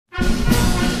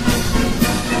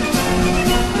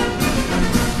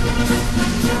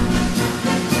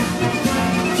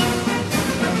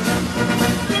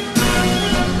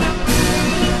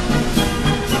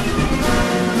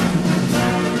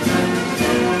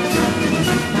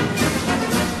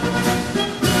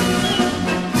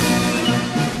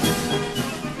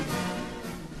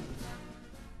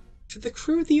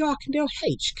Crew of the Arkandale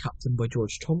H, captained by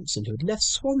George Thompson, who had left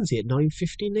Swansea at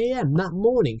 9:15 a.m. that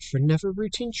morning for another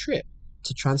routine trip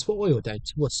to transport oil down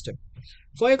to Worcester,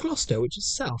 via Gloucester, which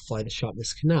is south via the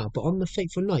Sharpness Canal. But on the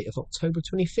fateful night of October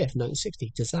 25th,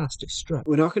 1960, disaster struck.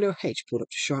 When Arkandale H pulled up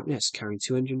to Sharpness carrying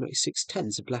 296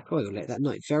 tons of black oil late that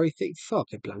night, very thick fog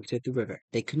had blanketed the river.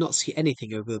 They could not see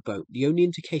anything over the boat. The only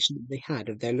indication that they had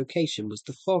of their location was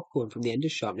the foghorn from the end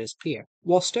of Sharpness Pier.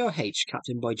 Whilst H,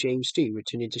 captained by James Dew,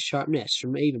 returning to Sharpness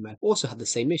from Avonmouth, also had the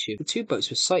same issue. The two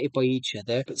boats were sighted by each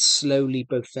other, but slowly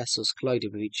both vessels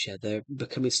collided with each other,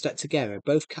 becoming stuck together.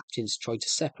 Both captains tried to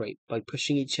separate by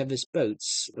pushing each other's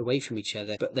boats away from each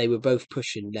other, but they were both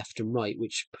pushing left and right,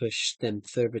 which pushed them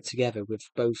further together, with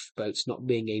both boats not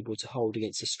being able to hold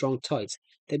against the strong tides.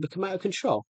 They became out of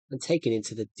control and taken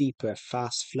into the deeper,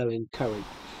 fast-flowing current.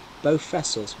 Both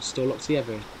vessels were still locked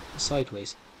together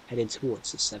sideways, heading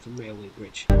towards the Severn Railway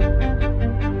Bridge.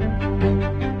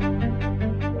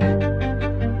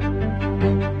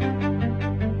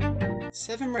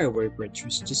 Severn Railway Bridge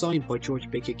was designed by George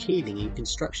Baker Keeling and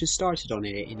construction started on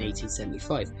it in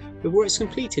 1875, with works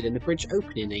completed and the bridge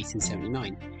opened in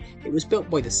 1879. It was built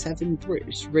by the Severn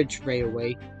Ridge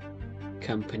Railway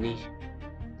Company.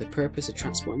 The purpose of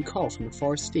transporting coal from the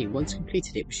Forest Steam. Once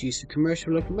completed, it was used for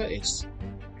commercial locomotives,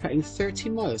 cutting 30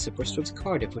 miles of Bristol to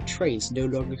Cardiff with trains no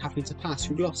longer having to pass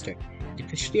through Gloucester. It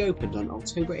officially opened on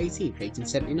October 18,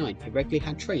 1879. It regularly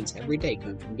had trains every day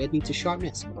going from Lydney to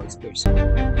Sharpness and vice versa.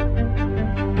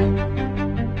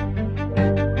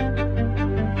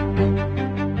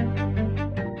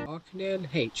 Arkandale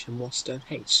H and Worcester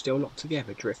H, still locked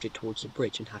together, drifted towards the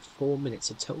bridge and had 4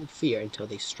 minutes of total fear until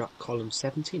they struck column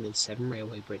 17 and Severn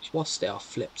Railway Bridge. Worcester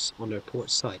flipped on her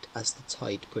port side as the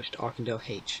tide pushed Arkandale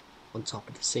H on top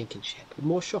of the sinking ship. But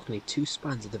more shockingly, two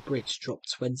spans of the bridge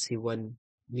dropped 21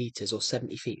 metres or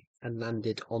 70 feet and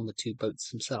landed on the two boats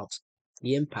themselves.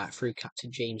 The impact threw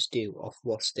Captain James Dew off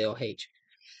Worcester H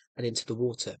and into the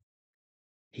water.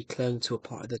 He clung to a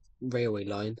part of the railway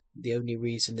line. The only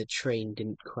reason the train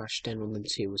didn't crash down on them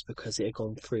too was because it had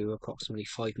gone through approximately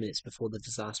 5 minutes before the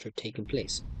disaster had taken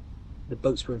place. The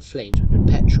boats were in flames and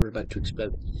petrol about to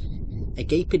explode. A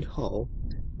gaping hole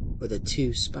where the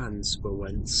two spans were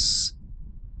once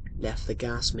left the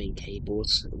gas main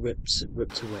cables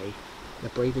ripped away. A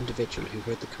brave individual who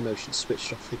heard the commotion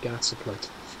switched off the gas supply to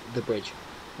the bridge.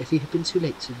 If he had been too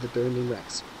late to the burning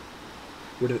wrecks,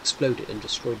 would have exploded and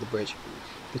destroyed the bridge,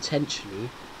 potentially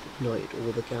ignited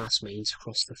all the gas mains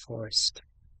across the forest.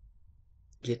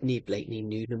 Lydney, Blakeney,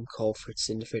 Newnham, Colford,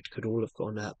 Cinderford could all have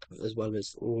gone up, as well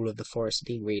as all of the Forest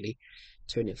Dean really,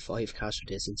 turning 5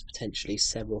 casualties into potentially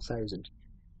several thousand.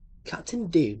 Captain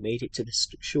Dew made it to the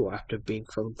shore after being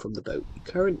thrown from the boat.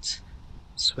 The current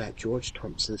swept George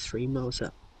Thompson 3 miles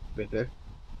up river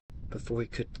before he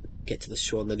could get to the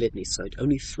shore on the Lydney side.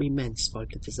 Only 3 men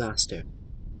survived the disaster,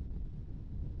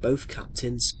 both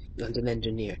captains and an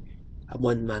engineer, and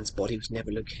one man's body was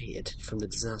never located from the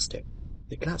disaster.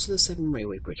 The collapse of the Severn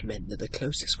Railway Bridge meant that the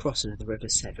closest crossing of the River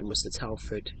Severn was the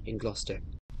Telford in Gloucester,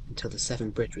 until the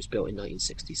Severn Bridge was built in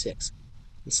 1966.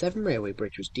 The Severn Railway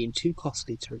Bridge was deemed too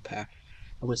costly to repair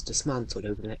and was dismantled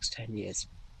over the next 10 years,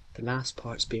 the last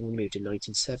parts being removed in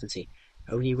 1970.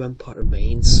 Only one part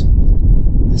remains,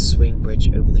 the swing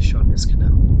bridge over the Sharpness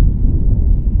Canal.